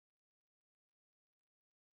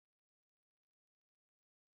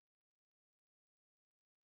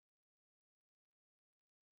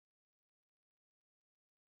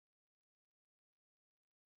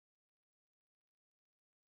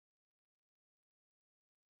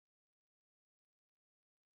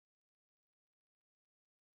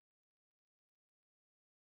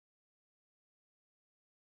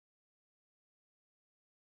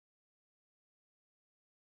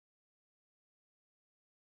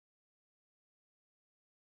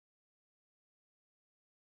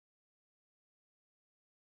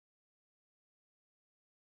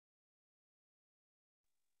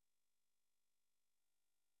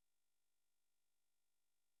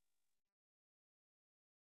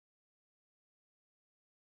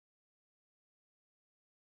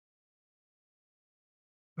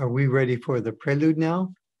Are we ready for the prelude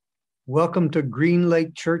now? Welcome to Green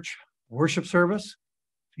Lake Church worship service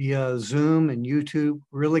via Zoom and YouTube.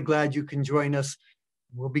 Really glad you can join us.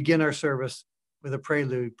 We'll begin our service with a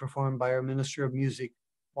prelude performed by our Minister of Music,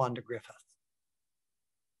 Wanda Griffith.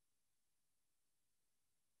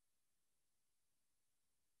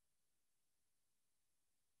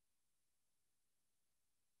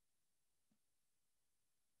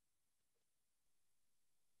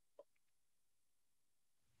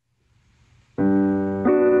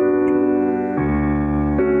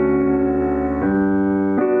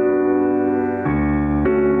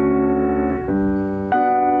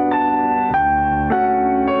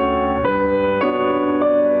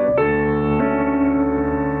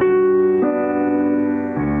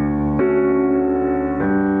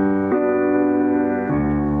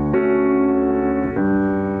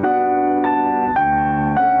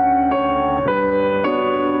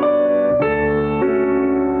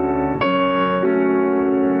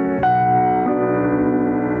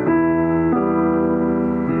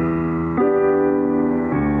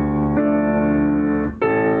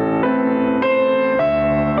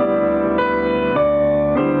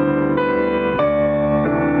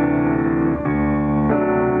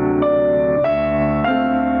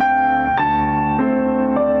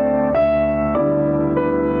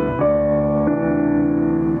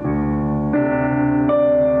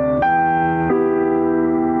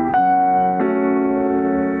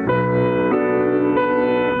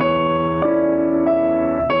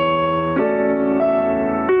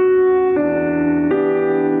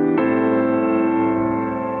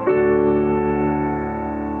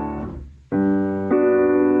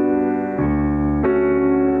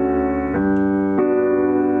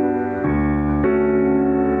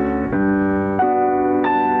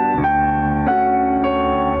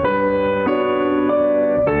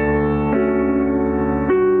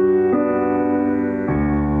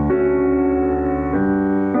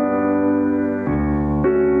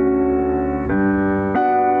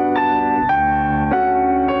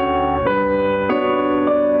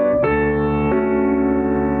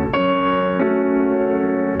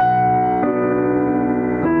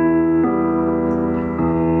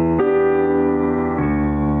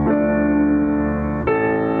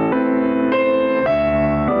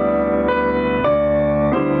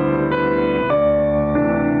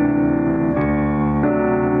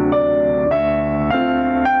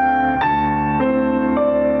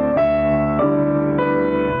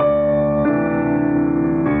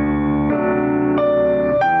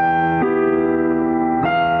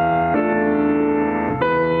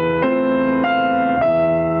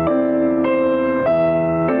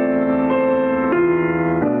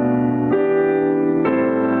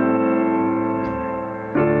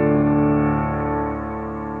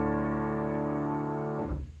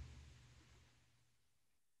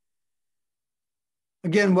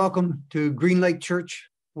 Again, welcome to Green Lake Church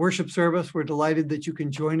worship service. We're delighted that you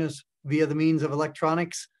can join us via the means of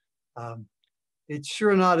electronics. It's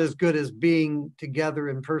sure not as good as being together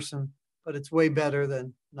in person, but it's way better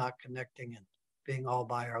than not connecting and being all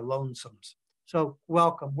by our lonesomes. So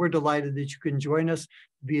welcome. We're delighted that you can join us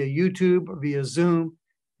via YouTube or via Zoom.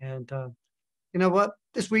 And you know what?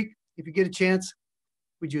 This week, if you get a chance,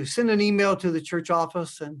 would you send an email to the church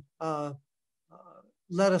office and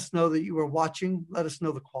let us know that you are watching. Let us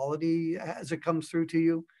know the quality as it comes through to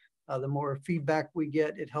you. The more feedback we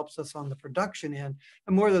get, it helps us on the production end.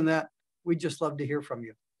 And more than that, we just love to hear from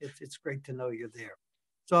you. It's great to know you're there.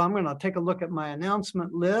 So I'm going to take a look at my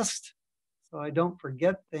announcement list so I don't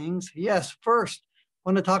forget things. Yes, first, I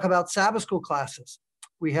want to talk about Sabbath school classes.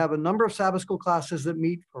 We have a number of Sabbath school classes that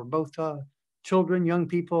meet for both children, young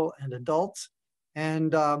people, and adults.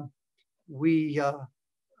 And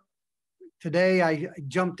today, I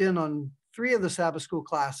jumped in on 3 of the Sabbath school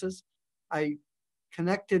classes. I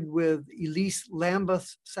connected with Elise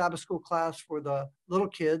Lambeth's Sabbath school class for the little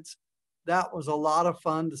kids. That was a lot of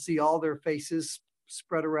fun to see all their faces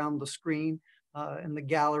spread around the screen in the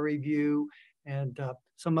gallery view. And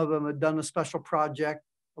some of them had done a special project.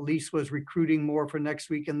 Elise was recruiting more for next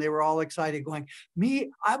week, and they were all excited going, me,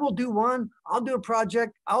 I will do one. I'll do a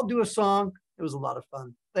project. I'll do a song. It was a lot of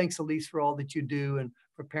fun. Thanks, Elise, for all that you do and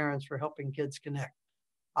for parents for helping kids connect.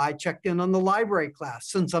 I checked in on the library class.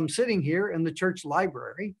 Since I'm sitting here in the church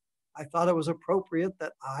library, I thought it was appropriate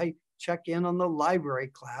that I check in on the library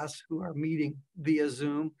class who are meeting via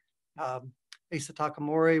Zoom. Asa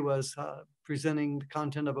Takamori was presenting the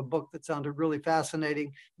content of a book that sounded really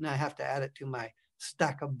fascinating, and I have to add it to my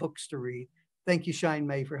stack of books to read. Thank you, Shine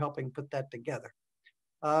May, for helping put that together.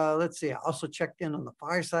 Let's see, I also checked in on the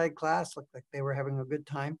fireside class. Looked like they were having a good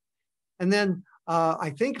time. And then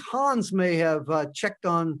I think Hans may have checked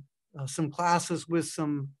on some classes with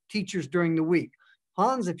some teachers during the week.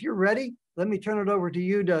 Hans, if you're ready, let me turn it over to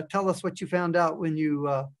you to tell us what you found out when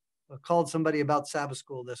you called somebody about Sabbath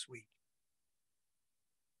school this week.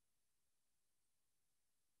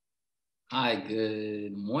 Hi,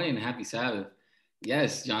 good morning. Happy Sabbath.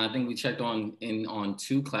 Yes, John, I think we checked on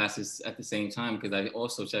 2 classes at the same time, because I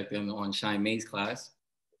also checked in on Shine May's class.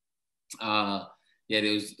 Yeah,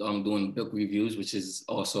 they was doing book reviews, which is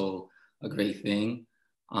also a great thing.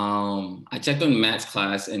 I checked on Matt's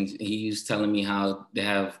class, and he was telling me how they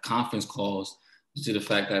have conference calls due to the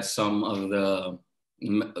fact that some of the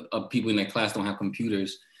people in their class don't have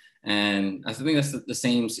computers. And I think that's the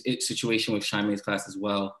same situation with Shine May's class as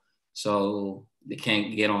well. So they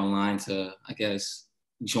can't get online to, I guess,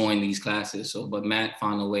 join these classes. So, but Matt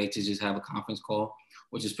found a way to just have a conference call,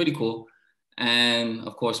 which is pretty cool. And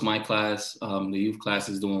of course, my class, the youth class,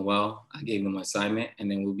 is doing well. I gave them an assignment, and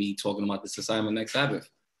then we'll be talking about this assignment next Sabbath.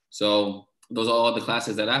 So those are all the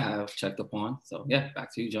classes that I have checked upon. So yeah,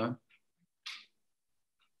 back to you, John.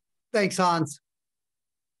 Thanks, Hans.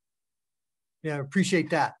 Yeah,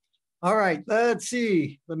 appreciate that. All right, let's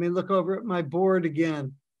see. Let me look over at my board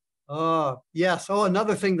again. Yes. Oh,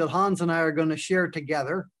 another thing that Hans and I are going to share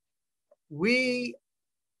together.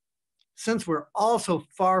 Since we're all so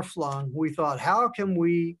far flung, we thought, how can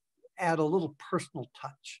we add a little personal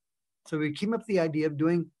touch? So we came up with the idea of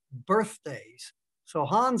doing birthdays. So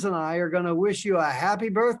Hans and I are going to wish you a happy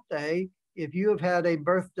birthday if you have had a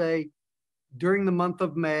birthday during the month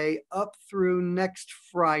of May up through next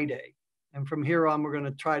Friday. And from here on, we're going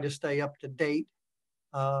to try to stay up to date.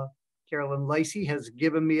 Carolyn Lacey has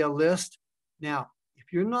given me a list. Now,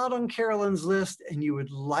 if you're not on Carolyn's list and you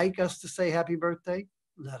would like us to say happy birthday,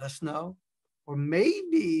 let us know. Or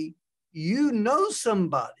maybe you know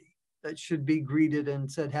somebody that should be greeted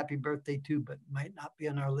and said happy birthday to, but might not be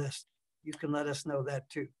on our list. You can let us know that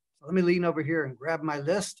too. So let me lean over here and grab my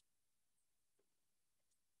list.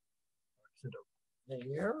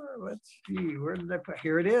 There, let's see, where did I put?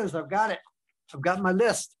 Here it is. I've got it. I've got my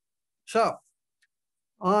list. So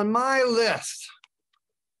on my list,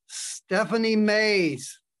 Stephanie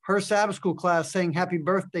Mays, her Sabbath school class saying happy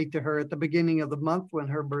birthday to her at the beginning of the month when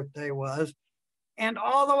her birthday was. And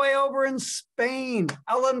all the way over in Spain,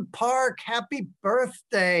 Ellen Park, happy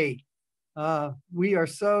birthday. We are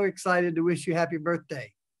so excited to wish you happy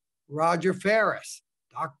birthday. Roger Ferris,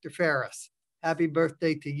 Dr. Ferris, happy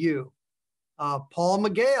birthday to you. Paul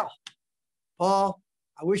McGale. Paul,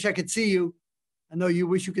 I wish I could see you. I know you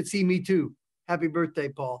wish you could see me too. Happy birthday,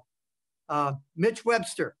 Paul. Mitch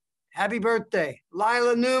Webster, happy birthday.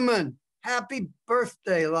 Lila Newman, happy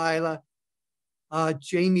birthday, Lila.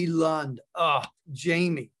 Jamie Lund.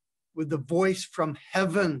 Jamie, with the voice from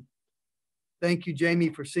heaven. Thank you, Jamie,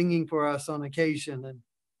 for singing for us on occasion, and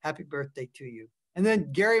happy birthday to you. And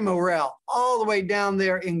then Gary Morrell, all the way down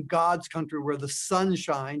there in God's country where the sun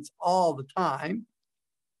shines all the time.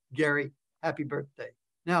 Gary, happy birthday.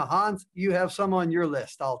 Now, Hans, you have some on your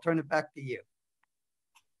list. I'll turn it back to you.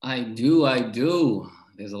 I do.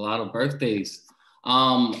 There's a lot of birthdays.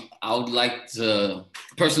 I would like to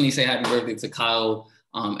personally say happy birthday to Kyle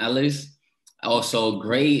Ellis. Also,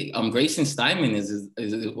 Grayson Steinman was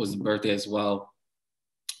his birthday as well.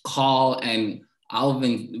 Carl and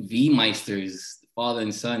Alvin V. Meister's father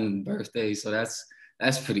and son birthday, so that's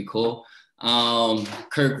pretty cool.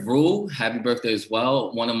 Kirk Rule, happy birthday as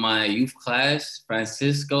well. One of my youth class,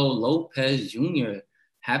 Francisco Lopez Jr.,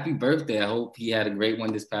 happy birthday. I hope he had a great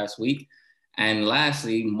one this past week. And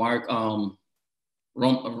lastly, Mark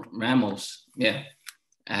Ramos, yeah,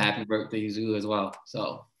 a happy birthday to you as well.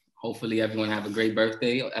 So hopefully everyone have a great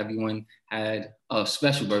birthday. Everyone had a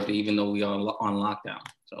special birthday, even though we are on lockdown.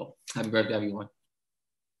 So happy birthday, everyone.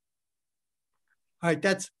 All right,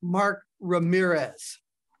 that's Mark Ramirez.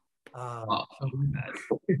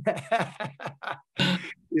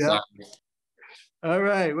 Yeah. All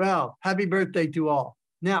right, well, happy birthday to all.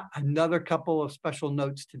 Now, another couple of special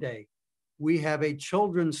notes today. We have a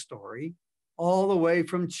children's story all the way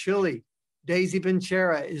from Chile. Daisy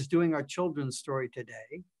Bencera is doing our children's story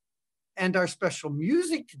today. And our special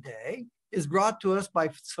music today is brought to us by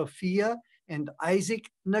Sophia and Isaac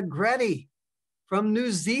Negretti from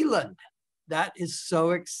New Zealand. That is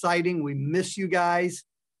so exciting. We miss you guys,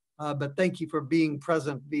 but thank you for being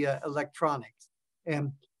present via electronics.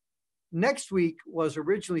 And next week was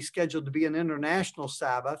originally scheduled to be an international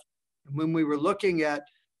Sabbath. And when we were looking at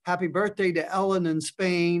happy birthday to Ellen in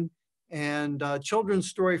Spain and children's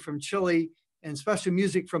story from Chile and special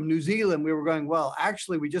music from New Zealand, we were going, well,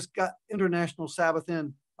 actually, we just got international Sabbath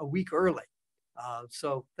in a week early.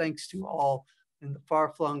 So thanks to all in the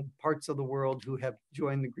far-flung parts of the world who have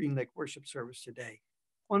joined the Green Lake worship service today.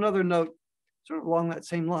 One other note, sort of along that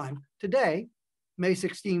same line, today, May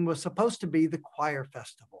 16 was supposed to be the choir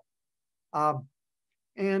festival.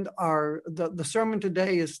 And the sermon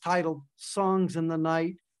today is titled Songs in the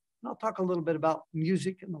Night. And I'll talk a little bit about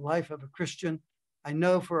music in the life of a Christian. I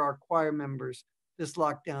know for our choir members, this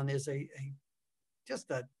lockdown is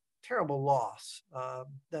just a terrible loss,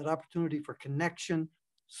 that opportunity for connection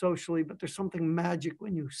socially, but there's something magic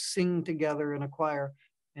when you sing together in a choir,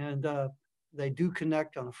 and they do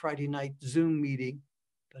connect on a Friday night Zoom meeting,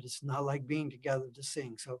 but it's not like being together to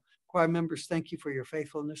sing. So choir members, thank you for your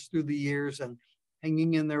faithfulness through the years and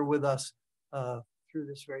hanging in there with us through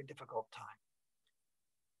this very difficult time.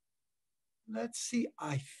 Let's see,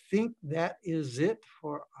 I think that is it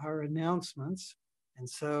for our announcements. And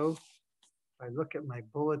so if I look at my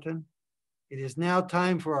bulletin, it is now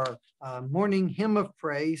time for our morning hymn of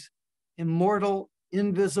praise, Immortal,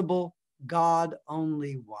 Invisible, God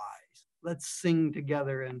Only Wise. Let's sing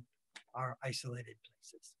together in our isolated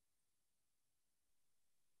places.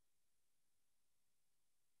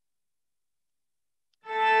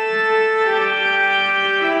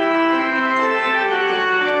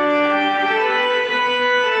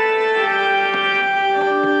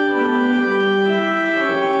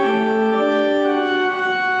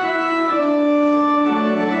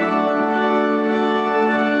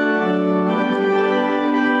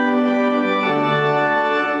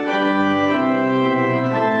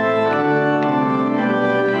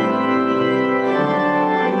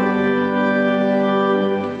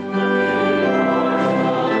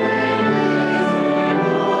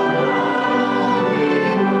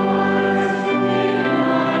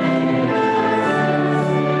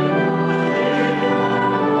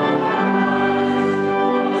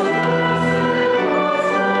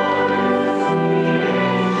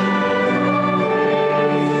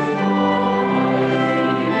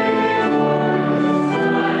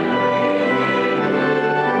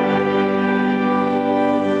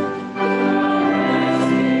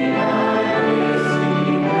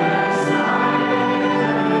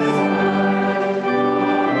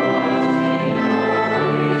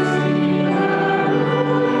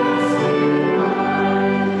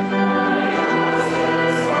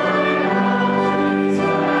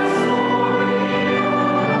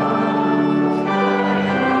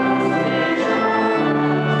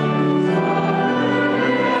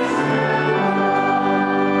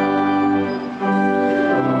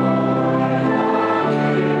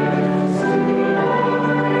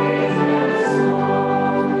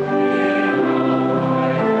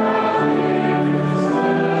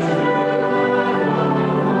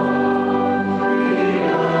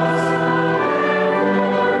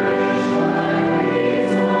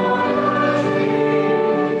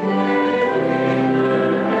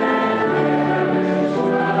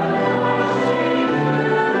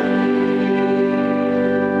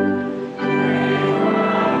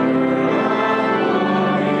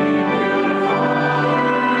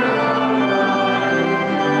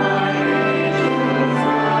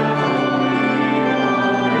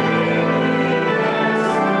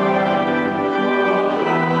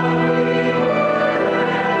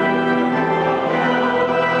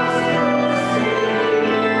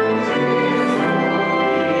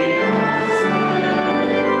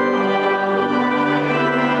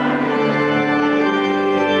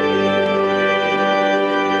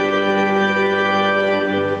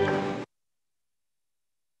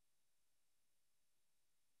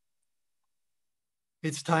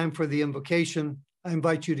 It's time for the invocation. I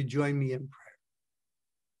invite you to join me in prayer.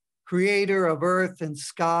 Creator of earth and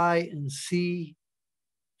sky and sea,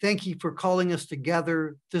 thank you for calling us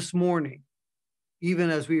together this morning, even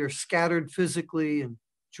as we are scattered physically and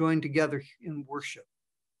joined together in worship.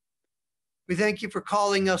 We thank you for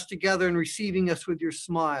calling us together and receiving us with your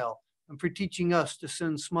smile, and for teaching us to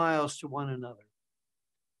send smiles to one another.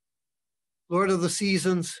 Lord of the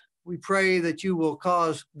seasons, we pray that you will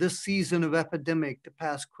cause this season of epidemic to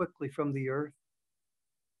pass quickly from the earth.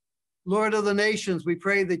 Lord of the nations, we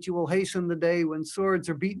pray that you will hasten the day when swords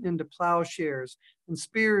are beaten into plowshares and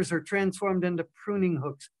spears are transformed into pruning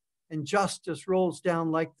hooks and justice rolls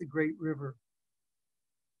down like the great river.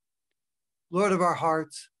 Lord of our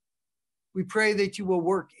hearts, we pray that you will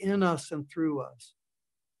work in us and through us.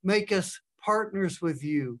 Make us partners with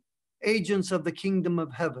you, agents of the kingdom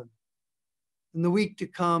of heaven, in the week to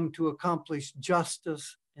come to accomplish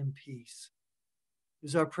justice and peace.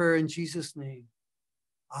 Is our prayer in Jesus' name.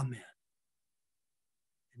 Amen.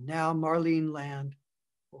 And now Marlene Land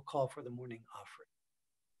will call for the morning offering.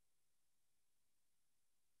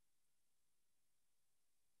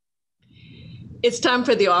 It's time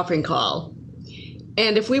for the offering call.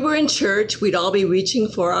 And if we were in church, we'd all be reaching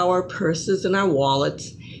for our purses and our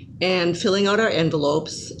wallets and filling out our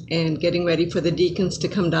envelopes and getting ready for the deacons to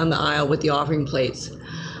come down the aisle with the offering plates.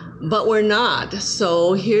 But we're not.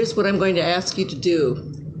 So here's what I'm going to ask you to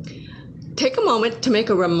do. Take a moment to make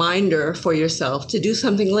a reminder for yourself to do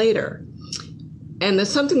something later. And the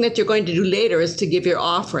something that you're going to do later is to give your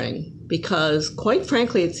offering, because quite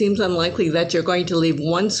frankly, it seems unlikely that you're going to leave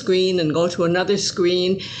one screen and go to another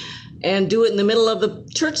screen and do it in the middle of the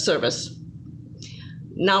church service.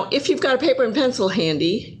 Now, if you've got a paper and pencil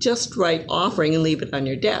handy, just write offering and leave it on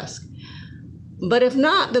your desk. But if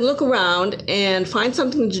not, then look around and find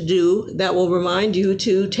something to do that will remind you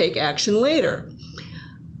to take action later.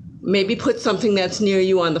 Maybe put something that's near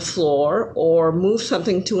you on the floor, or move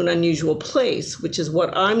something to an unusual place, which is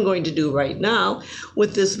what I'm going to do right now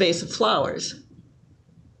with this vase of flowers.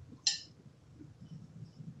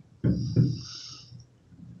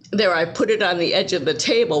 There, I put it on the edge of the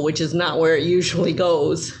table, which is not where it usually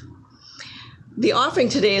goes. The offering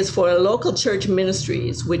today is for local church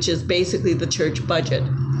ministries, which is basically the church budget.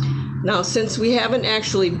 Now, since we haven't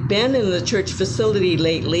actually been in the church facility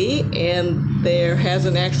lately, and there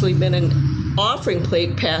hasn't actually been an offering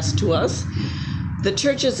plate passed to us, the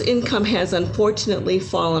church's income has unfortunately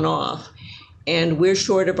fallen off, and we're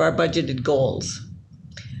short of our budgeted goals.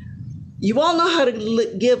 You all know how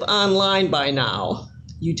to give online by now.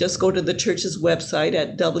 You just go to the church's website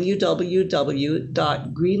at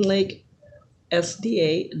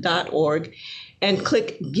www.greenlakesda.org and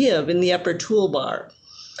click Give in the upper toolbar.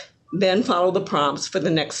 Then follow the prompts for the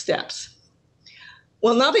next steps.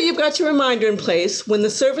 Well, now that you've got your reminder in place, when the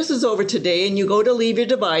service is over today and you go to leave your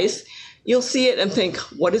device, you'll see it and think,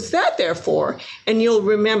 what is that there for? And you'll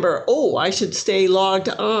remember, oh, I should stay logged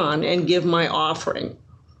on and give my offering.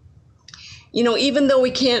 You know, even though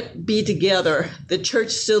we can't be together, the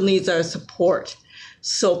church still needs our support.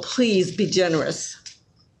 So please be generous.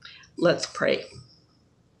 Let's pray.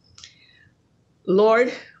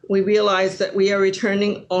 Lord, we realize that we are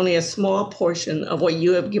returning only a small portion of what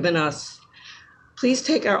you have given us. Please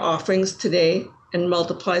take our offerings today and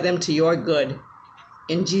multiply them to your good.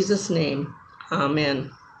 In Jesus' name,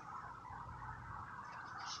 amen.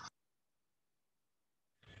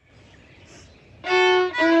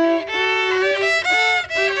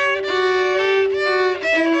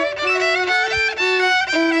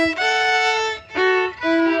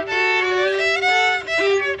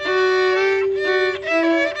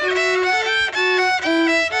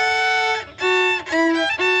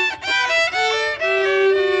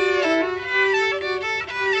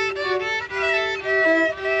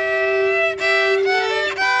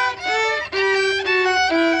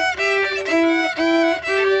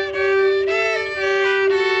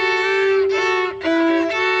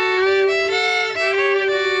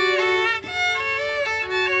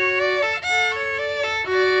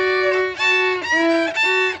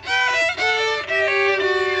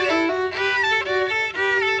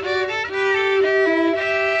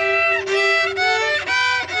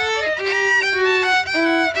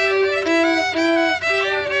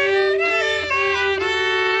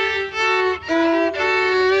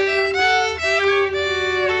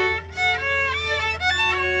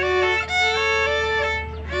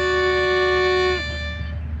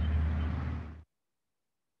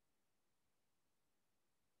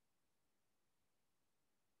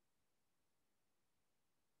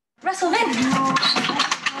 Russell Vin.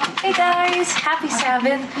 Hey guys, happy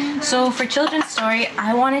Sabbath. So for children's story,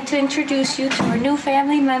 I wanted to introduce you to our new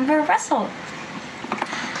family member, Russell.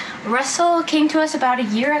 Russell came to us about a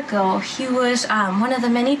year ago. He was one of the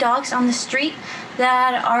many dogs on the street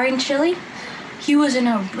that are in Chile. He was in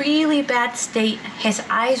a really bad state. His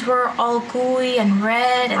eyes were all gooey and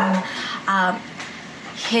red, and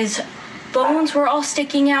his bones were all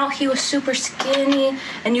sticking out. He was super skinny,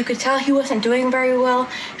 and you could tell he wasn't doing very well.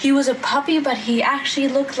 He was a puppy, but he actually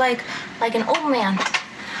looked like an old man.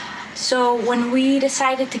 So when we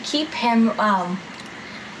decided to keep him,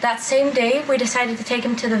 that same day we decided to take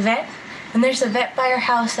him to the vet, and there's a vet by our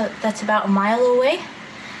house that's about a mile away.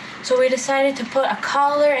 So we decided to put a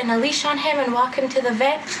collar and a leash on him and walk him to the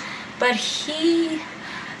vet, but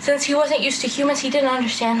since he wasn't used to humans, he didn't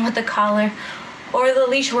understand what the collar or the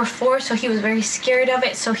leash were for, so he was very scared of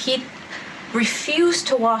it, so he refused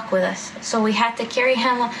to walk with us. So we had to carry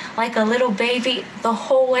him like a little baby the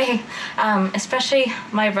whole way, especially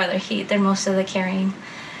my brother. He did most of the carrying.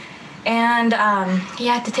 And he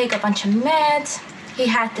had to take a bunch of meds. I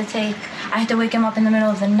had to wake him up in the middle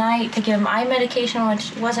of the night to give him eye medication,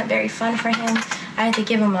 which wasn't very fun for him. I had to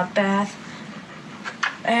give him a bath.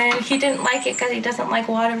 And he didn't like it because he doesn't like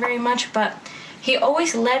water very much, but He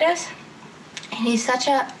always led us, and he's such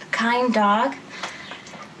a kind dog.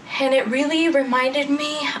 And it really reminded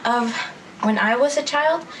me of when I was a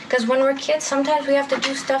child, because when we're kids, sometimes we have to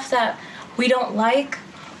do stuff that we don't like,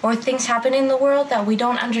 or things happen in the world that we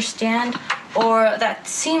don't understand, or that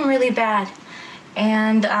seem really bad.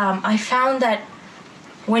 And I found that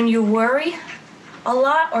when you worry a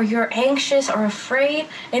lot, or you're anxious or afraid,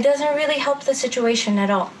 it doesn't really help the situation at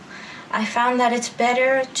all. I found that it's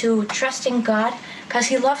better to trust in God, because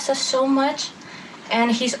he loves us so much,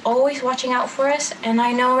 and he's always watching out for us. And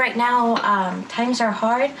I know right now times are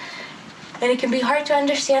hard, and it can be hard to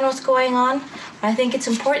understand what's going on. I think it's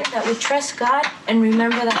important that we trust God and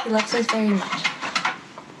remember that he loves us very much.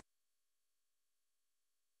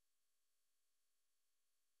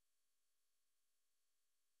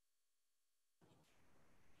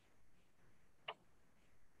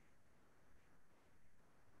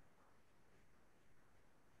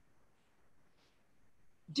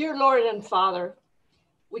 Dear Lord and Father,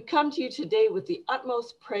 we come to you today with the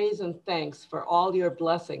utmost praise and thanks for all your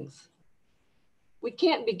blessings. We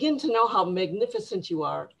can't begin to know how magnificent you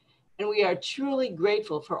are, and we are truly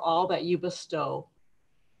grateful for all that you bestow.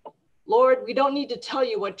 Lord, we don't need to tell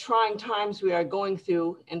you what trying times we are going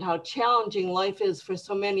through and how challenging life is for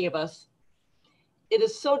so many of us. It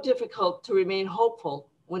is so difficult to remain hopeful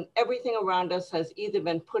when everything around us has either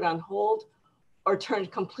been put on hold or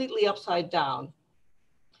turned completely upside down.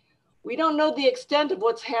 We don't know the extent of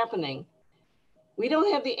what's happening. We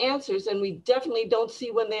don't have the answers, and we definitely don't see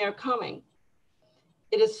when they are coming.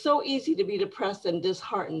 It is so easy to be depressed and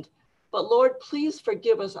disheartened, but Lord, please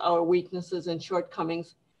forgive us our weaknesses and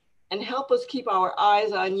shortcomings and help us keep our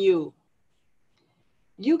eyes on you.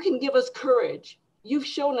 You can give us courage. You've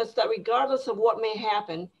shown us that regardless of what may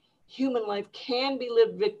happen, human life can be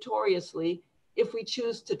lived victoriously if we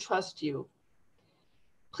choose to trust you.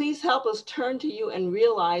 Please help us turn to you and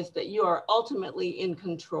realize that you are ultimately in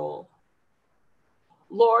control.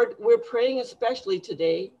 Lord, we're praying especially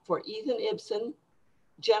today for Ethan Ibsen,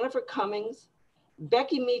 Jennifer Cummings,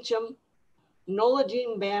 Becky Meacham, Nola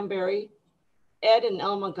Jean Banbury, Ed and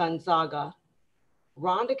Elma Gonzaga,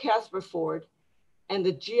 Rhonda Casper Ford, and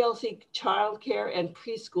the GLC childcare and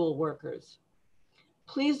preschool workers.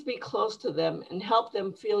 Please be close to them and help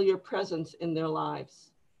them feel your presence in their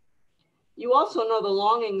lives. You also know the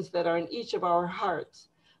longings that are in each of our hearts.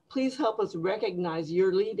 Please help us recognize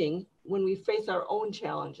your leading when we face our own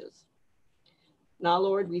challenges. Now,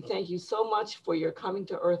 Lord, we thank you so much for your coming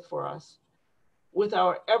to earth for us. With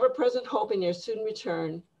our ever-present hope in your soon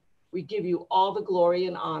return, we give you all the glory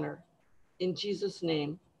and honor. In Jesus'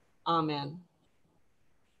 name, amen.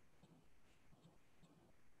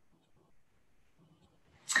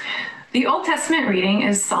 The Old Testament reading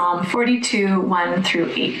is Psalm 42, 1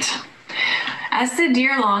 through 8. As the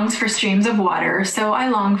deer longs for streams of water, so I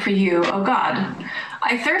long for you, O God.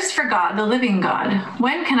 I thirst for God, the living God.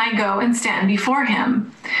 When can I go and stand before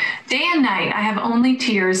him? Day and night I have only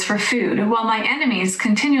tears for food, while my enemies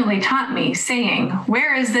continually taunt me, saying,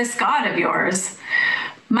 where is this God of yours?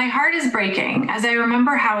 My heart is breaking as I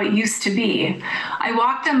remember how it used to be. I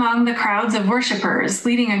walked among the crowds of worshipers,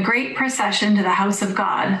 leading a great procession to the house of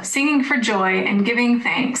God, singing for joy and giving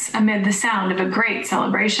thanks amid the sound of a great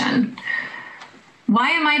celebration.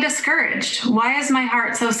 Why am I discouraged? Why is my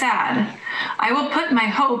heart so sad? I will put my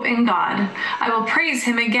hope in God. I will praise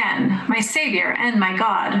him again, my Savior and my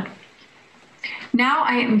God. Now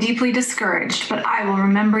I am deeply discouraged, but I will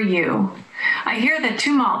remember you. I hear the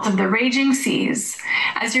tumult of the raging seas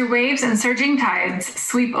as your waves and surging tides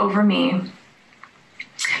sweep over me.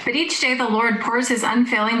 But each day the Lord pours his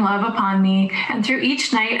unfailing love upon me, and through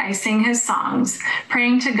each night I sing his songs,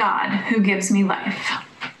 praying to God who gives me life.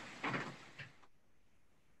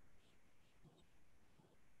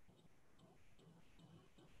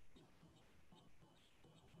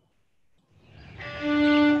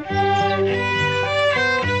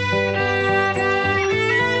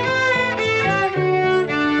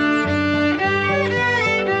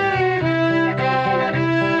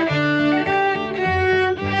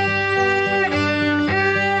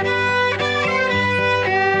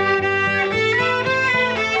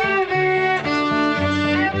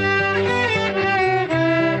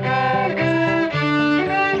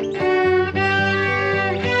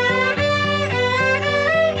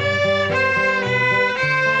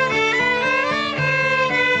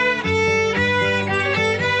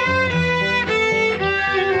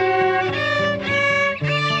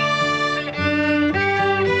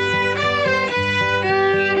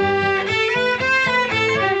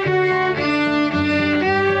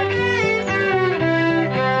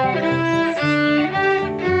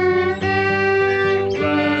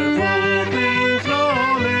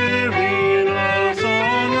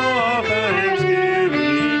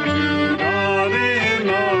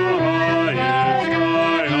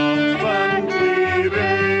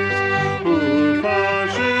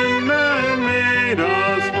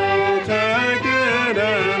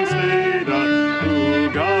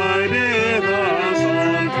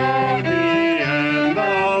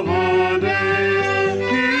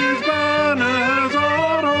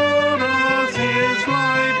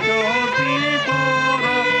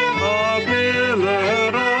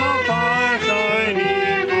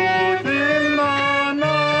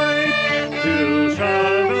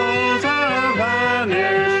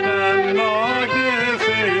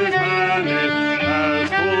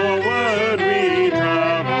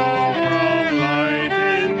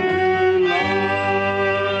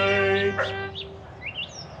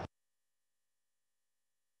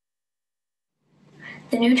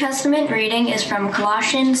 The New Testament reading is from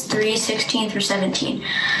Colossians 3:16 through 17.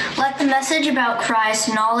 Let the message about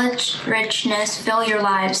Christ's knowledge richness fill your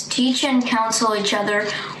lives. Teach and counsel each other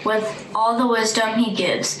with all the wisdom he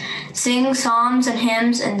gives. Sing psalms and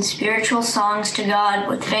hymns and spiritual songs to God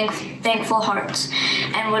with thankful hearts.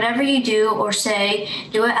 And whatever you do or say,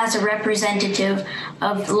 do it as a representative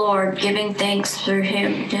of the Lord, giving thanks through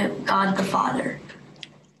him to God the Father.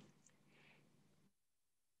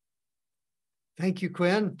 Thank you,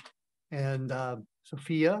 Quinn, and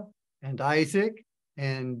Sophia, and Isaac,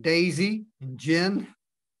 and Daisy, and Jen,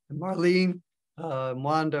 and Marlene, and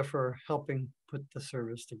Wanda for helping put the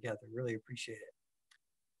service together. Really appreciate it.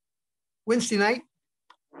 Wednesday night,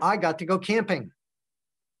 I got to go camping.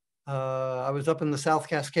 I was up in the South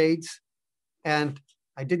Cascades, and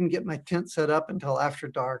I didn't get my tent set up until after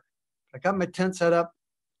dark. I got my tent set up.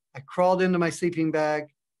 I crawled into my sleeping bag,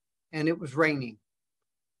 and it was raining.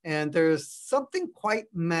 And there's something quite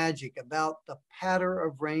magic about the patter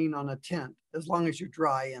of rain on a tent, as long as you're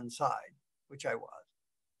dry inside, which I was.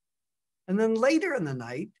 And then later in the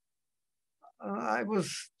night, I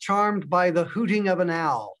was charmed by the hooting of an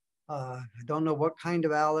owl. I don't know what kind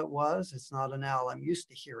of owl it was. It's not an owl I'm used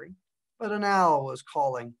to hearing, but an owl was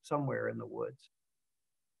calling somewhere in the woods.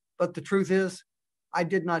 But the truth is, I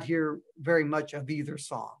did not hear very much of either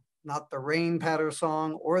song, not the rain patter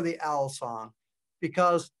song or the owl song,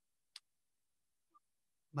 because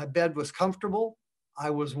my bed was comfortable,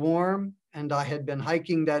 I was warm, and I had been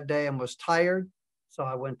hiking that day and was tired, so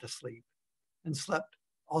I went to sleep and slept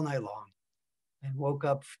all night long and woke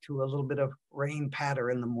up to a little bit of rain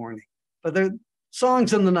patter in the morning. But there are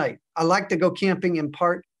songs in the night. I like to go camping in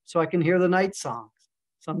part so I can hear the night songs.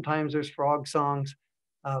 Sometimes there's frog songs.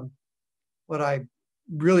 What I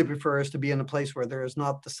really prefer is to be in a place where there is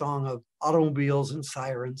not the song of automobiles and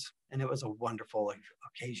sirens, and it was a wonderful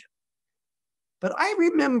occasion. But I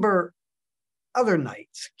remember other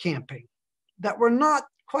nights camping that were not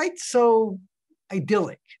quite so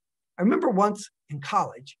idyllic. I remember once in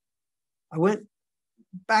college, I went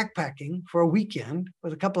backpacking for a weekend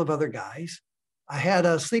with a couple of other guys. I had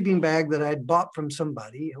a sleeping bag that I'd bought from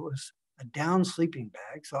somebody. It was a down sleeping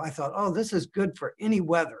bag. So I thought, oh, this is good for any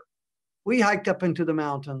weather. We hiked up into the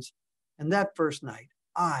mountains, and that first night,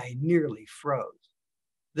 I nearly froze.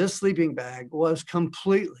 This sleeping bag was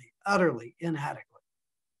completely, utterly inadequate.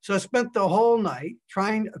 So I spent the whole night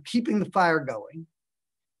keeping the fire going,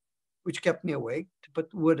 which kept me awake to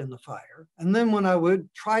put the wood in the fire. And then when I would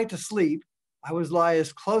try to sleep, I would lie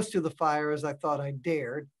as close to the fire as I thought I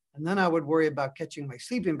dared. And then I would worry about catching my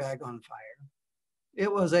sleeping bag on fire.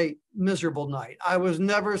 It was a miserable night. I was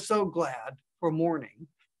never so glad for morning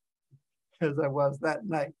as I was that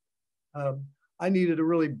night. I needed a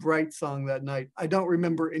really bright song that night. I don't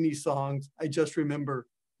remember any songs. I just remember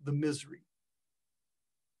the misery.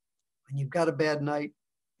 When you've got a bad night,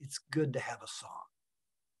 it's good to have a song.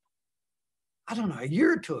 I don't know, a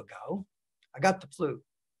year or two ago, I got the flu.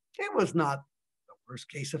 It was not the worst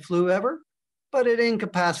case of flu ever, but it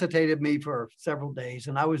incapacitated me for several days,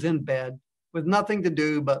 and I was in bed with nothing to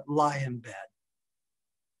do but lie in bed.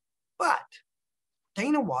 But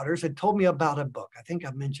Dana Waters had told me about a book. I think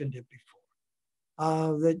I mentioned it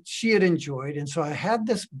before, that she had enjoyed. And so I had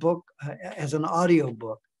this book as an audio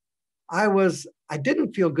book. I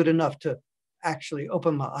didn't feel good enough to actually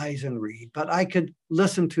open my eyes and read, but I could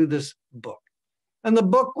listen to this book. And the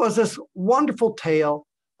book was this wonderful tale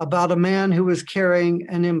about a man who was carrying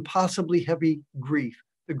an impossibly heavy grief.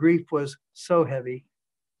 The grief was so heavy,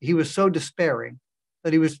 he was so despairing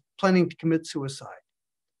that he was planning to commit suicide.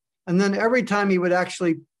 And then every time he would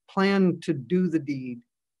actually plan to do the deed,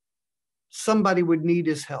 somebody would need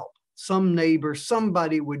his help. Some neighbor,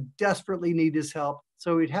 somebody would desperately need his help.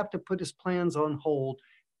 So he'd have to put his plans on hold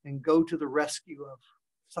and go to the rescue of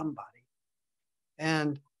somebody.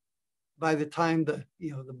 And by the time the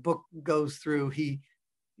book goes through, he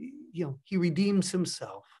redeems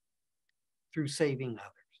himself through saving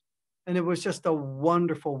others. And it was just a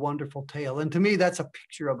wonderful, wonderful tale. And to me, that's a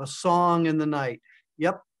picture of a song in the night.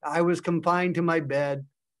 Yep, I was confined to my bed.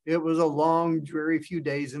 It was a long, dreary few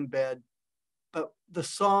days in bed. But the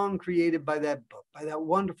song created by that book, by that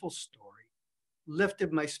wonderful story,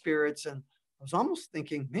 lifted my spirits. And I was almost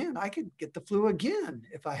thinking, man, I could get the flu again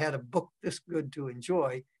if I had a book this good to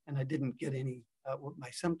enjoy and I didn't get any, my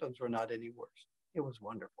symptoms were not any worse. It was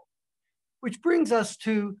wonderful. Which brings us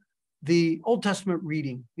to the Old Testament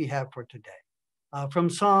reading we have for today from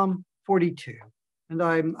Psalm 42. And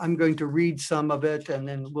I'm going to read some of it, and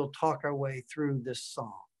then we'll talk our way through this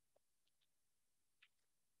psalm.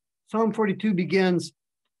 Psalm 42 begins,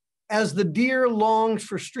 "As the deer longs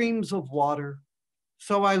for streams of water,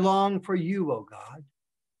 so I long for you, O God.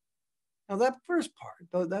 Now that first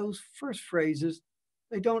part, those first phrases,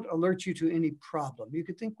 they don't alert you to any problem. You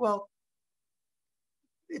could think, well,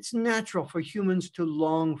 it's natural for humans to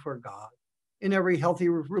long for God. In every healthy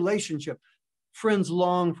relationship, friends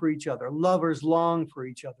long for each other, lovers long for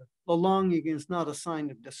each other. The longing is not a sign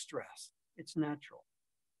of distress. It's natural.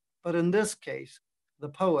 But in this case, the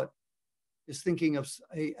poet is thinking of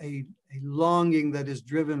a longing that is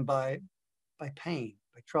driven by pain,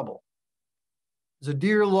 by trouble. As a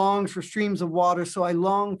deer longs for streams of water, so I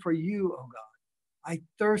long for you, O God. I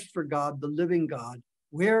thirst for God, the living God.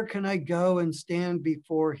 Where can I go and stand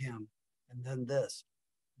before him? And then this,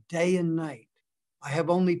 day and night, I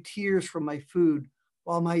have only tears for my food,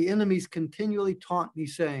 while my enemies continually taunt me,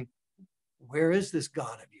 saying, where is this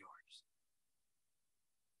God of yours?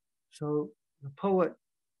 So the poet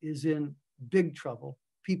is in big trouble.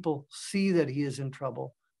 People see that he is in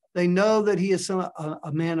trouble. They know that he is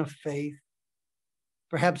a man of faith.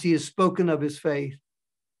 Perhaps he has spoken of his faith.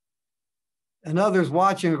 And others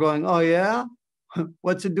watching are going, oh yeah?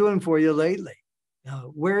 What's it doing for you lately?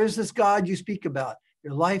 Where is this God you speak about?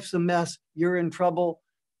 Your life's a mess. You're in trouble.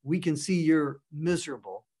 We can see you're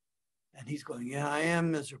miserable. And he's going, yeah, I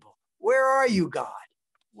am miserable. Where are you, God?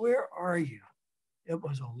 Where are you? It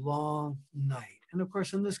was a long night. And of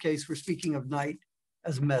course, in this case, we're speaking of night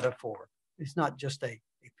as metaphor. It's not just a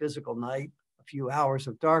physical night, a few hours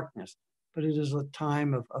of darkness, but it is a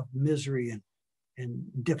time of misery and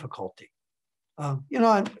difficulty.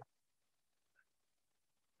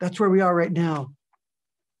 That's where we are right now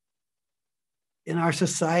in our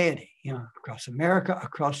society, across America,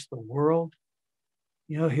 across the world.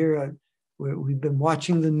 Here we've been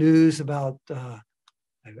watching the news about,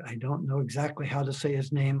 I don't know exactly how to say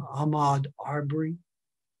his name, Ahmaud Arbery.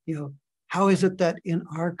 How is it that in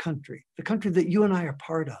our country, the country that you and I are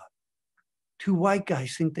part of, two white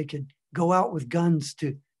guys think they could go out with guns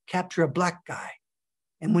to capture a black guy.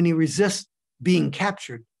 And when he resists being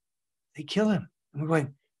captured, they kill him. And we're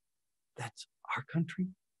going, that's our country?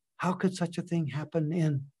 How could such a thing happen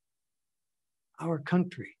in our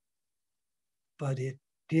country? But it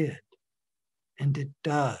did, and it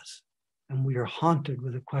does. And we are haunted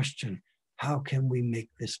with the question, how can we make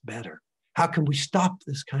this better? How can we stop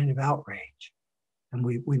this kind of outrage? And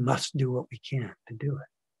we must do what we can to do it.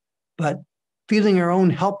 But feeling our own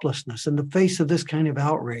helplessness in the face of this kind of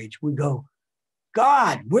outrage, we go,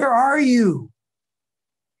 God, where are you?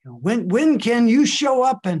 When can you show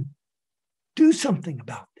up and do something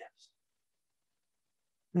about this?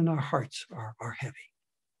 And our hearts are heavy.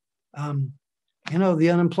 The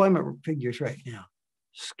unemployment figures right now,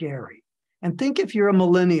 scary. And think if you're a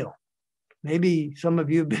millennial, maybe some of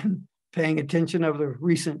you have been paying attention over the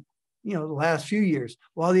recent, the last few years,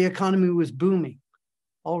 while the economy was booming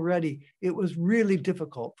already, it was really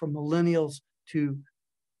difficult for millennials to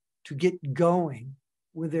get going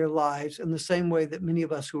with their lives in the same way that many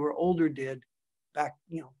of us who are older did back,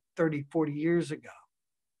 30, 40 years ago.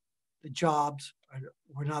 The jobs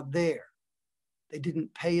were not there. They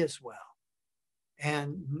didn't pay as well.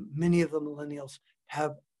 And many of the millennials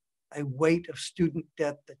have a weight of student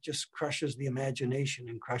debt that just crushes the imagination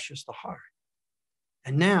and crushes the heart.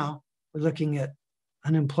 And now we're looking at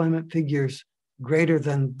unemployment figures greater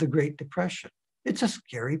than the Great Depression. It's a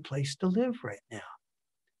scary place to live right now.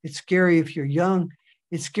 It's scary if you're young.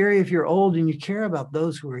 It's scary if you're old and you care about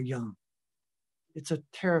those who are young. It's a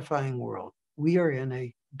terrifying world. We are in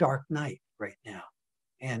a dark night right now,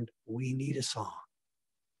 and we need a song.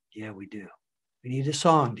 Yeah, we do. We need a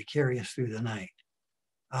song to carry us through the night.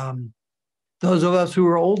 Those of us who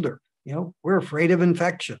are older, we're afraid of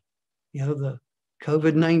infection. The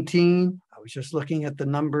COVID-19, I was just looking at the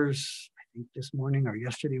numbers, I think this morning or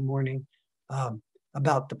yesterday morning,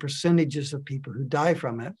 about the percentages of people who die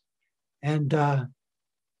from it. And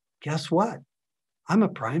guess what? I'm a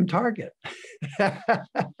prime target.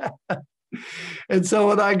 And so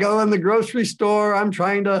when I go in the grocery store, I'm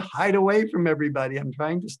trying to hide away from everybody. I'm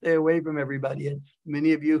trying to stay away from everybody. And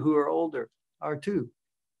many of you who are older are too.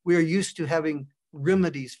 We are used to having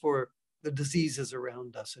remedies for the diseases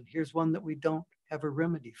around us. And here's one that we don't have a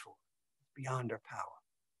remedy for. It's beyond our power.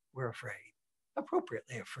 We're afraid,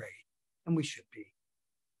 appropriately afraid, and we should be.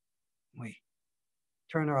 We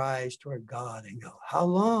turn our eyes toward God and go, how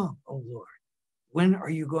long, O Lord? When are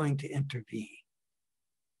you going to intervene?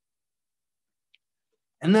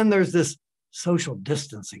 And then there's this social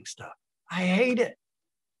distancing stuff. I hate it.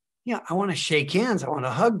 I want to shake hands. I want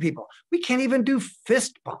to hug people. We can't even do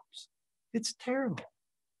fist bumps. It's terrible.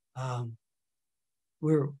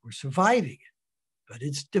 We're surviving it, but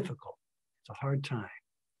it's difficult. It's a hard time.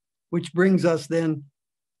 Which brings us then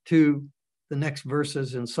to the next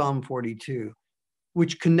verses in Psalm 42.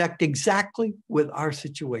 which connect exactly with our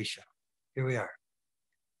situation. Here we are.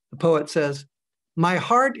 The poet says, "My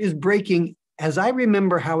heart is breaking as I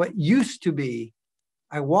remember how it used to be.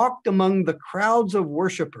 I walked among the crowds of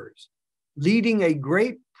worshipers, leading a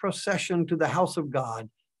great procession to the house of God,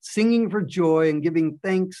 singing for joy and giving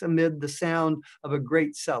thanks amid the sound of a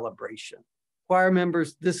great celebration." Choir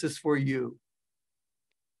members, this is for you.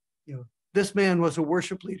 This man was a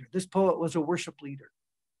worship leader. This poet was a worship leader.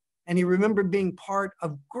 And he remembered being part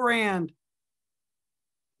of grand,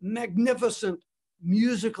 magnificent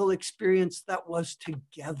musical experience that was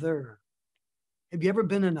together. Have you ever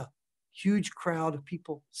been in a huge crowd of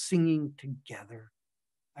people singing together?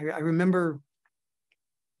 I remember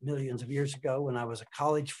millions of years ago when I was a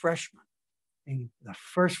college freshman, and the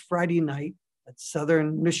first Friday night at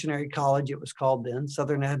Southern Missionary College, it was called then,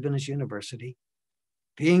 Southern Adventist University,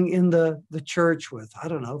 being in the church with,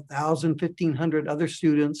 1,000, 1,500 other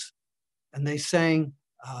students, and they sang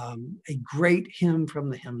a great hymn from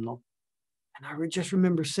the hymnal. And I just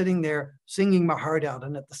remember sitting there singing my heart out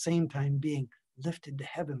and at the same time being lifted to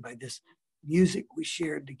heaven by this music we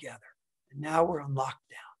shared together. And now we're on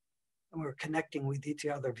lockdown and we're connecting with each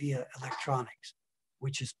other via electronics,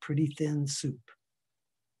 which is pretty thin soup.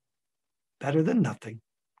 Better than nothing.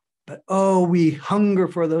 But oh, we hunger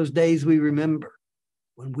for those days we remember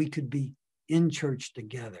when we could be in church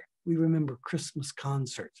together. We remember Christmas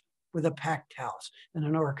concerts with a packed house and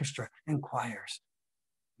an orchestra and choirs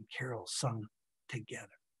and carols sung together.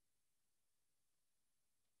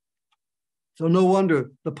 So no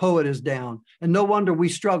wonder the poet is down, and no wonder we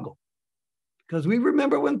struggle, because we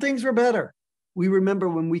remember when things were better. We remember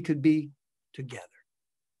when we could be together.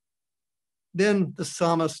 Then the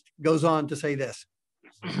psalmist goes on to say this.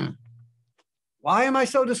 Why am I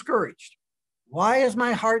so discouraged? Why is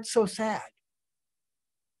my heart so sad?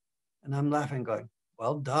 And I'm laughing, going,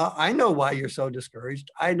 well, duh, I know why you're so discouraged.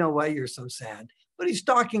 I know why you're so sad. But he's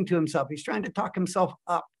talking to himself. He's trying to talk himself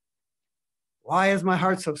up. Why is my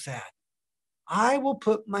heart so sad? I will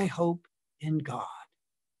put my hope in God.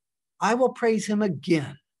 I will praise him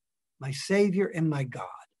again, my Savior and my God.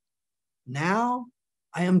 Now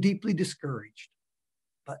I am deeply discouraged,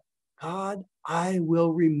 but God, I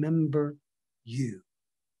will remember you.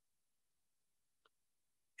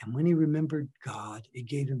 And when he remembered God, it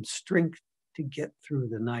gave him strength to get through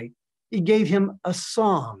the night. It gave him a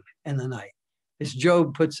song in the night. As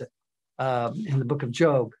Job puts it in the book of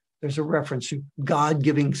Job, there's a reference to God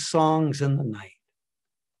giving songs in the night.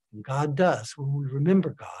 And God does, when we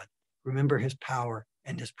remember God, remember his power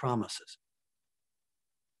and his promises.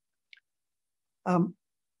 One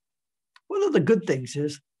of the good things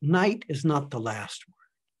is night is not the last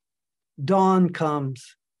word. Dawn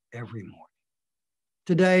comes every morning.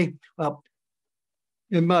 Today, well,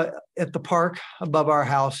 at the park above our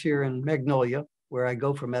house here in Magnolia, where I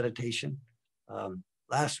go for meditation,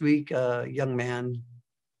 last week, a young man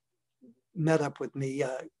met up with me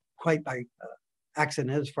quite by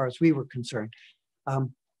accident as far as we were concerned.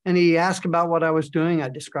 And he asked about what I was doing. I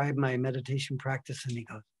described my meditation practice, and he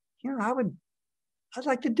goes, I'd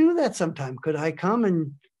like to do that sometime. Could I come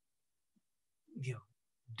and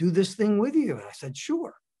do this thing with you? And I said,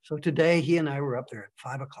 sure. So today he and I were up there at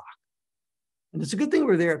 5 o'clock. And it's a good thing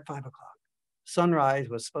we're there at 5 o'clock. Sunrise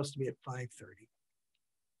was supposed to be at 5:30.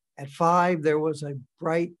 At 5, there was a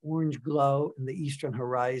bright orange glow in the eastern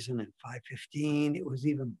horizon. At 5:15, it was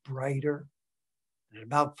even brighter. And at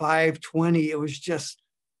about 5:20, it was just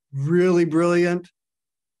really brilliant.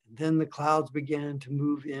 And then the clouds began to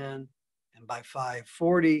move in. And by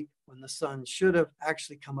 5:40, when the sun should have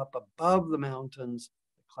actually come up above the mountains,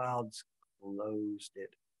 the clouds closed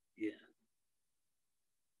it in.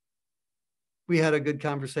 We had a good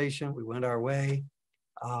conversation. We went our way.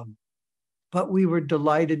 But we were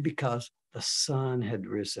delighted because the sun had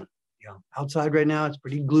risen. Outside right now, it's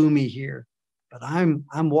pretty gloomy here. But I'm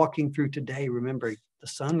walking through today remembering the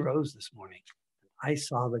sun rose this morning. I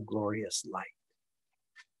saw the glorious light.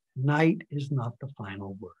 Night is not the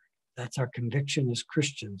final word. That's our conviction as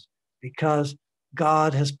Christians, because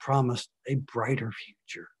God has promised a brighter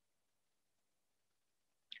future.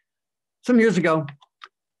 Some years ago,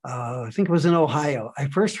 I think it was in Ohio, I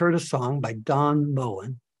first heard a song by Don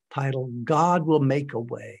Moen titled "God Will Make a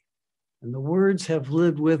Way." And the words have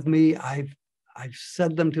lived with me. I've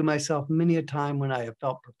said them to myself many a time when I have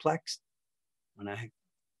felt perplexed, when I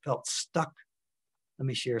felt stuck. Let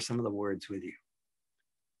me share some of the words with you.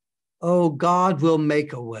 Oh, God will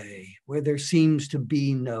make a way where there seems to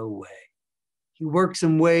be no way. He works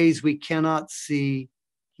in ways we cannot see.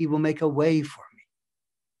 He will make a way for me.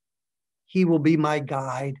 He will be my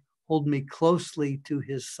guide, hold me closely to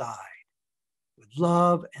his side. with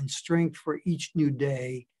love and strength for each new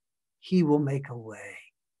day, he will make a way.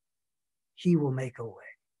 He will make a way.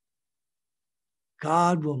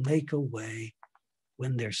 God will make a way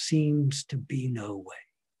when there seems to be no way.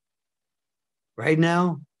 Right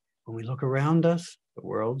now, when we look around us, the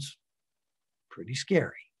world's pretty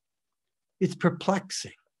scary. It's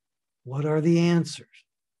perplexing. What are the answers?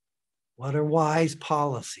 What are wise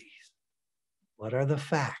policies? What are the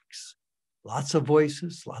facts? Lots of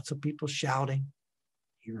voices, lots of people shouting,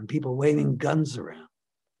 even people waving guns around.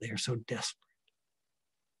 They are so desperate.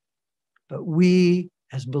 But we,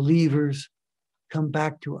 as believers, come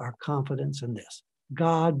back to our confidence in this.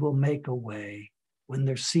 God will make a way when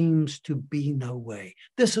there seems to be no way.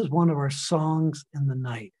 This is one of our songs in the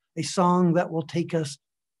night, a song that will take us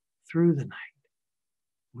through the night.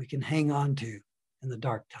 We can hang on to in the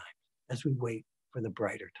dark times as we wait for the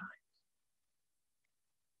brighter times.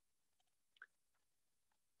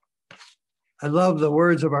 I love the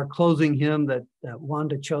words of our closing hymn that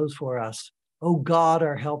Wanda chose for us. Oh God,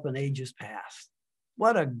 our help in ages past.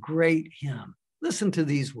 What a great hymn. Listen to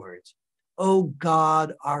these words. Oh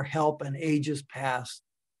God, our help in ages past,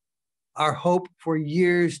 our hope for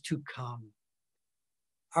years to come,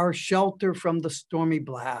 our shelter from the stormy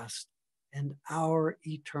blast, and our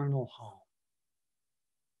eternal home.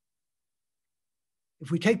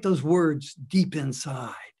 If we take those words deep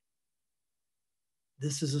inside,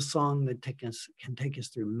 this is a song that can take us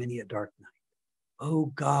through many a dark night. Oh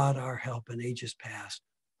God, our help in ages past,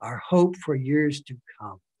 our hope for years to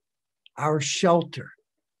come, our shelter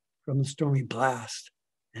from the stormy blast,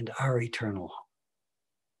 and our eternal home.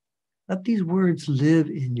 Let these words live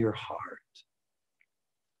in your heart.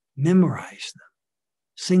 Memorize them.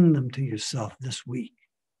 Sing them to yourself this week.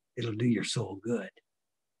 It'll do your soul good.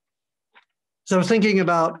 So I was thinking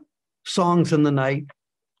about songs in the night.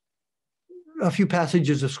 A few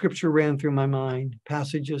passages of scripture ran through my mind,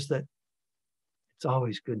 passages that it's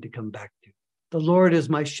always good to come back to. The Lord is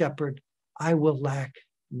my shepherd. I will lack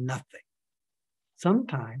nothing.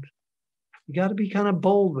 Sometimes you got to be kind of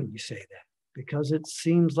bold when you say that because it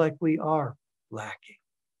seems like we are lacking.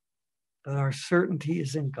 But our certainty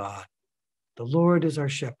is in God. The Lord is our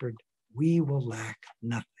shepherd. We will lack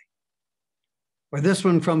nothing. Or this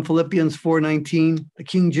one from Philippians 4:19, the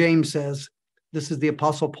King James says, this is the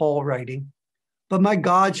Apostle Paul writing, but my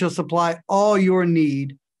God shall supply all your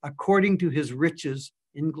need according to his riches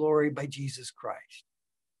in glory by Jesus Christ.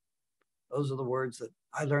 Those are the words that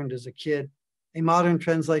I learned as a kid. A modern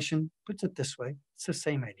translation puts it this way. It's the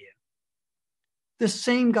same idea. This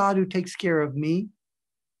same God who takes care of me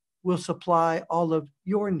will supply all of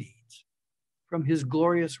your needs from his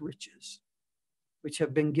glorious riches, which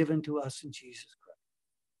have been given to us in Jesus Christ.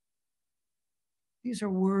 These are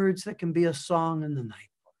words that can be a song in the night.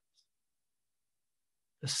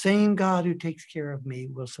 The same God who takes care of me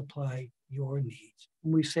will supply your needs.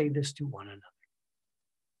 And we say this to one another.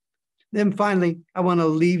 Then finally, I want to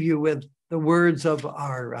leave you with the words of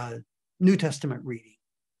our New Testament reading.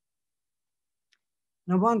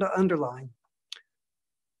 And I want to underline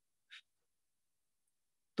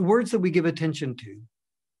the words that we give attention to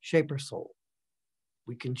shape our soul.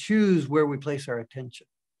 We can choose where we place our attention.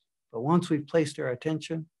 But once we've placed our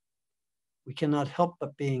attention, we cannot help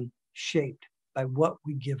but being shaped by what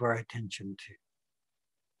we give our attention to.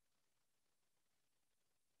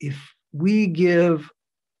 If we give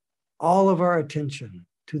all of our attention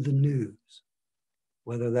to the news,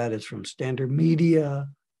 whether that is from standard media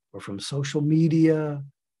or from social media,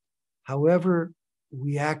 however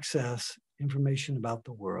we access information about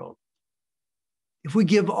the world, if we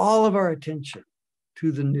give all of our attention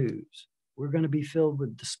to the news, we're going to be filled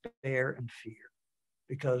with despair and fear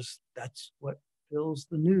because that's what fills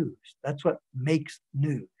the news. That's what makes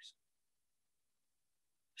news.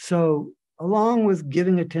 So along with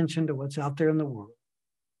giving attention to what's out there in the world,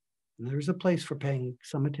 and there's a place for paying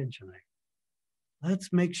some attention there,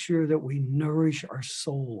 let's make sure that we nourish our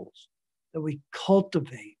souls, that we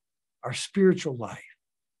cultivate our spiritual life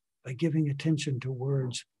by giving attention to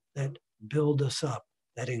words that build us up,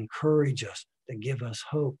 that encourage us, that give us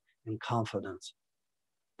hope and confidence,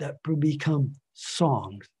 that become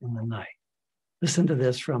songs in the night. Listen to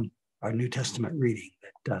this from our New Testament reading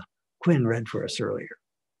that Quinn read for us earlier.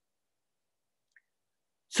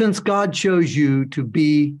 Since God chose you to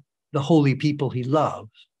be the holy people he loves,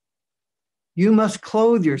 you must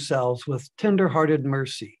clothe yourselves with tender-hearted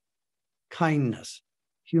mercy, kindness,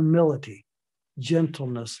 humility,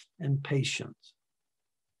 gentleness, and patience.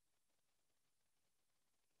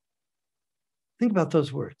 Think about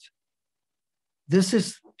those words. This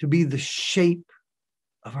is to be the shape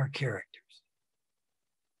of our characters.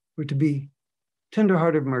 We're to be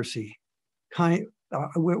tender-hearted mercy,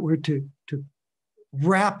 we're to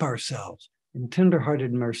wrap ourselves in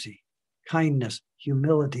tenderhearted mercy, kindness,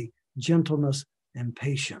 humility, gentleness, and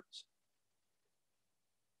patience.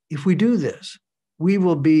 If we do this, we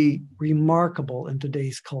will be remarkable in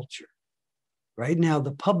today's culture. Right now,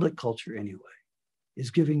 the public culture, anyway,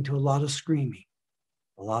 is giving to a lot of screaming,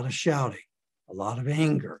 a lot of shouting, a lot of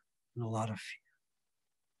anger, and a lot of fear.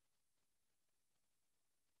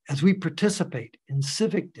 As we participate in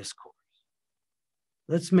civic discourse,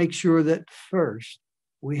 let's make sure that first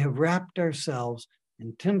we have wrapped ourselves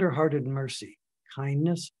in tenderhearted mercy,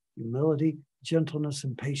 kindness, humility, gentleness,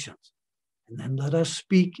 and patience. And then let us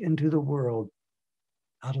speak into the world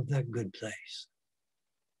out of that good place.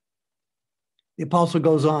 The apostle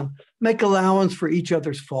goes on, make allowance for each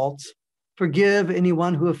other's faults. Forgive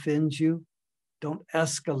anyone who offends you. Don't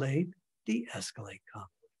escalate, de-escalate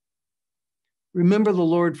conflict. Remember the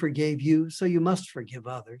Lord forgave you, so you must forgive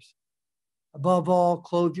others. Above all,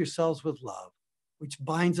 clothe yourselves with love, which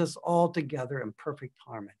binds us all together in perfect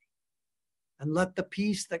harmony. And let the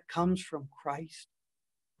peace that comes from Christ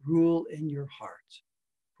rule in your hearts.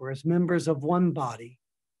 For as members of one body,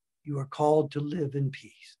 you are called to live in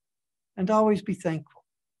peace and always be thankful.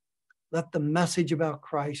 Let the message about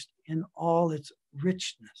Christ in all its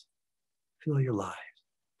richness fill your lives.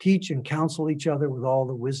 Teach and counsel each other with all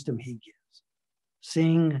the wisdom he gives.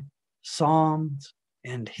 Sing psalms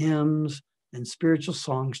and hymns and spiritual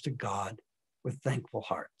songs to God with thankful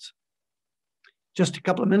hearts. Just a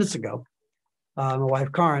couple of minutes ago, my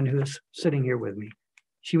wife, Karen, who is sitting here with me,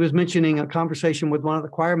 she was mentioning a conversation with one of the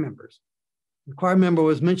choir members. The choir member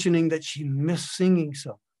was mentioning that she missed singing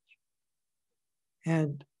so much.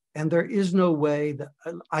 And there is no way, that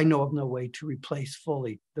I know of no way to replace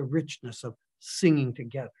fully the richness of singing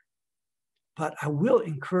together. But I will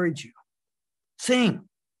encourage you, sing.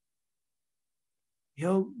 You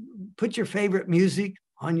know, put your favorite music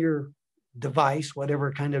on your device,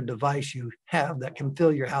 whatever kind of device you have that can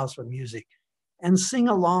fill your house with music, and sing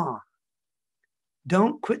along.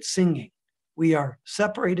 Don't quit singing. We are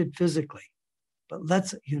separated physically, but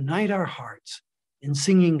let's unite our hearts in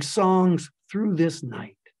singing songs through this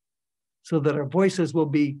night so that our voices will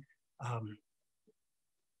be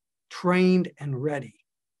trained and ready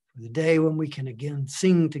for the day when we can again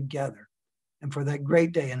sing together, and for that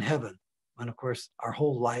great day in heaven when, of course, our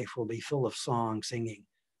whole life will be full of song singing,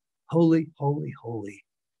 holy, holy, holy,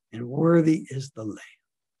 and worthy is the Lamb.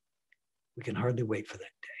 We can hardly wait for that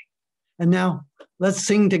day. And now let's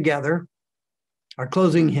sing together our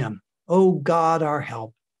closing hymn, O God, our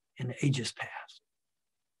help in ages past.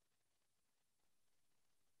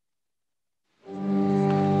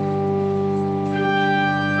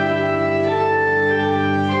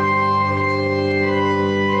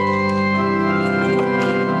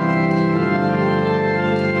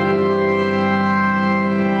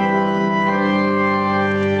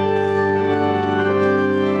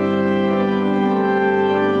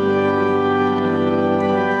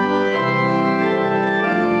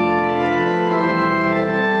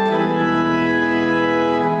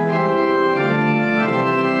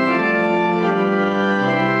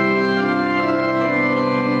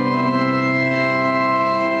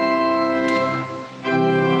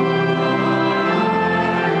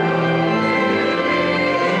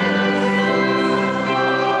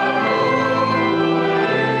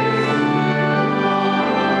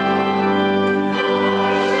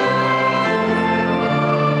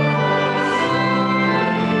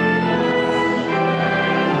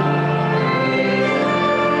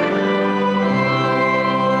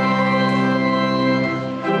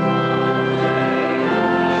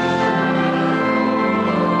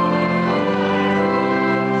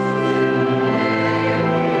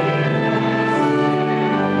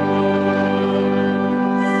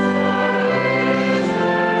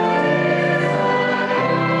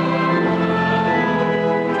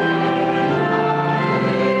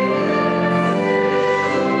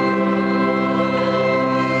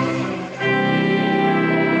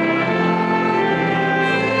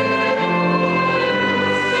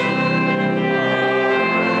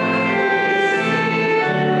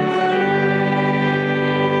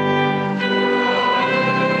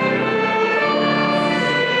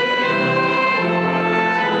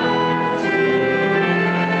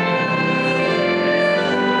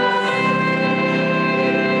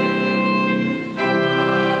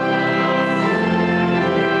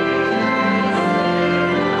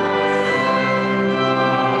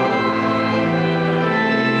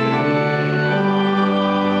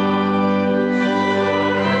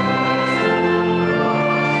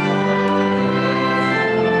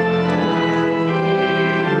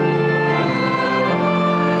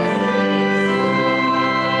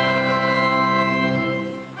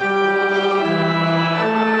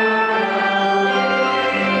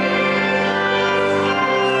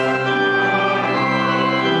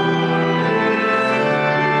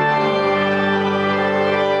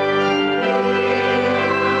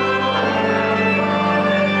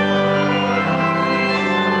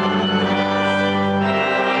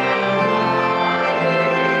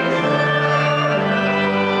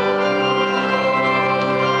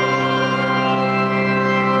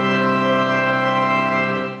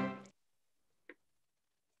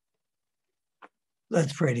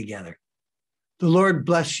 Let's pray together. The Lord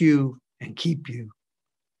bless you and keep you.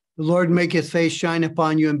 The Lord make his face shine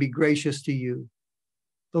upon you and be gracious to you.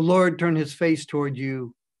 The Lord turn his face toward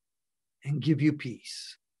you and give you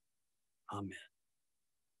peace. Amen.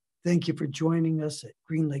 Thank you for joining us at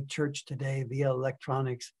Green Lake Church today via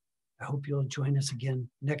electronics. I hope you'll join us again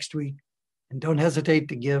next week. And don't hesitate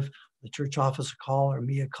to give the church office a call or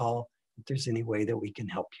me a call if there's any way that we can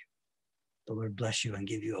help you. The Lord bless you and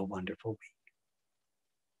give you a wonderful week.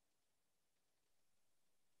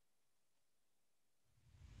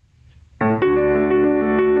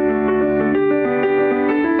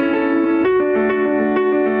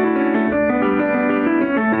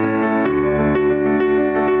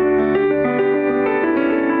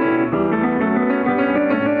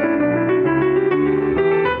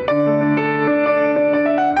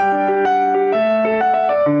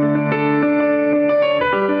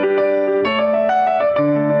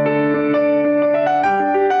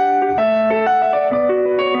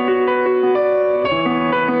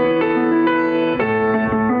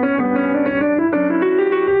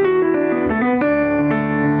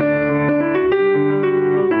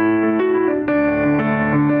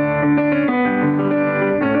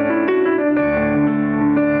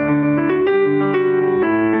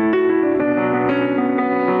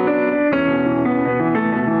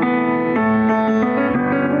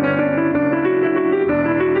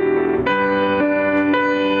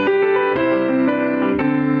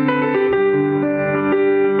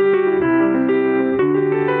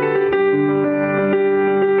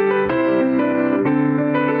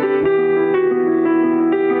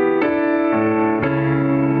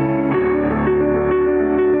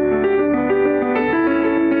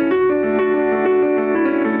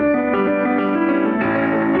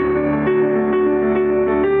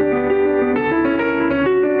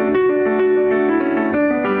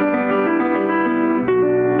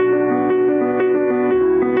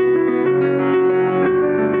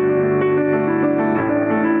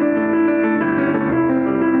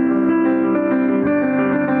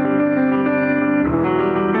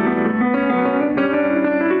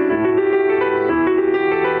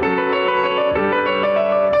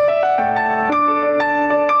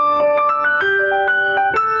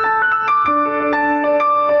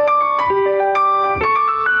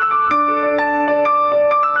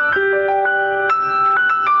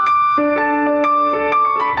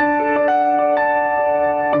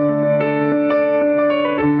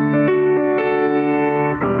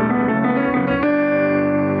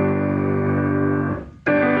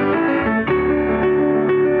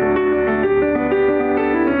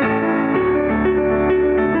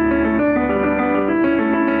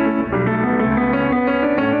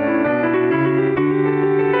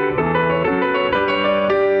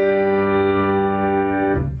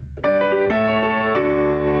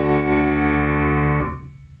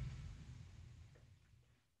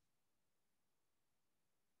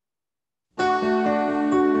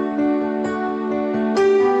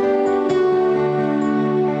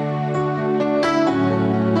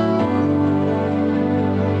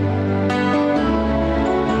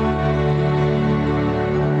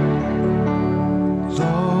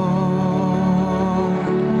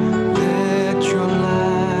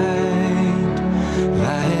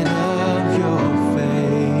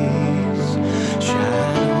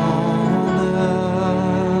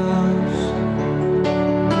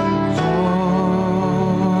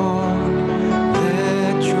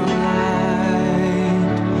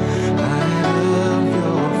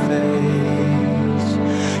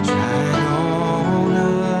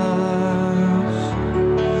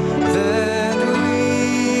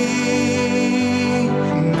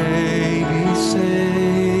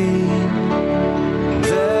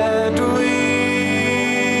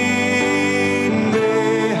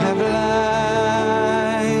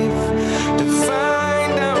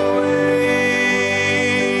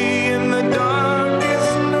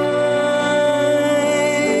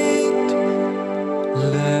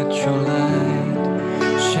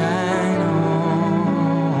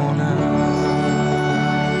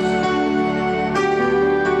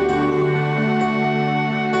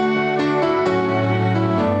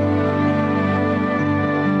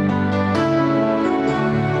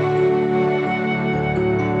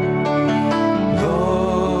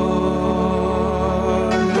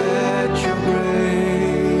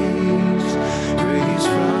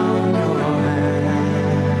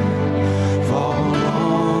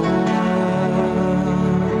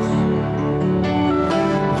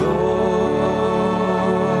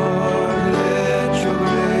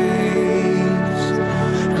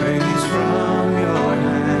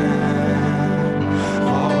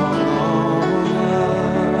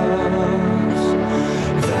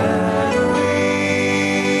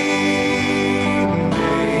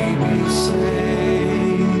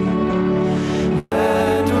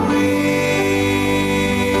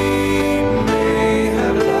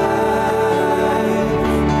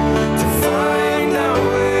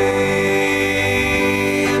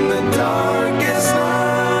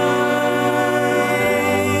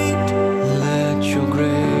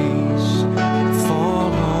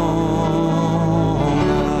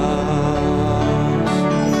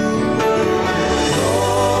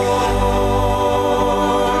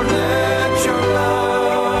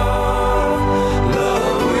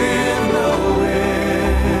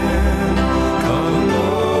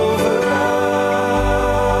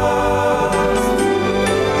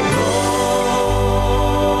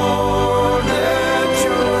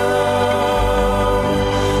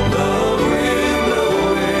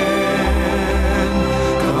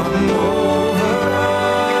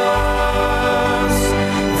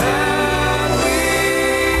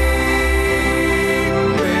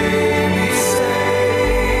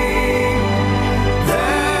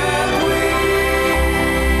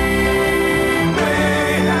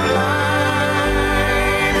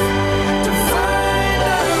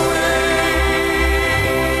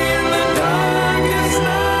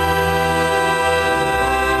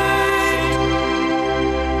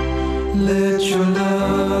 Let your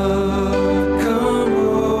love come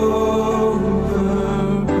over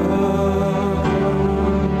us.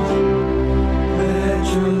 Let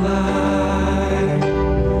your light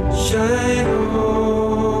shine on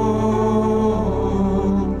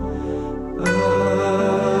us.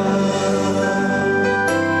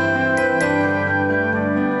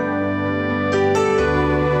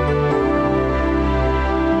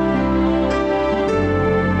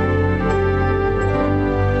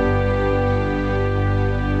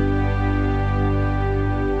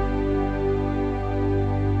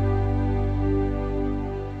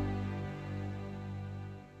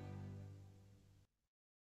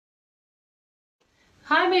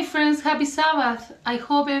 Hi my friends, happy Sabbath. I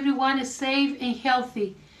hope everyone is safe and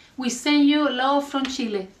healthy. We send you love from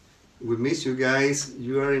Chile. We miss you guys.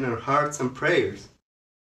 You are in our hearts and prayers.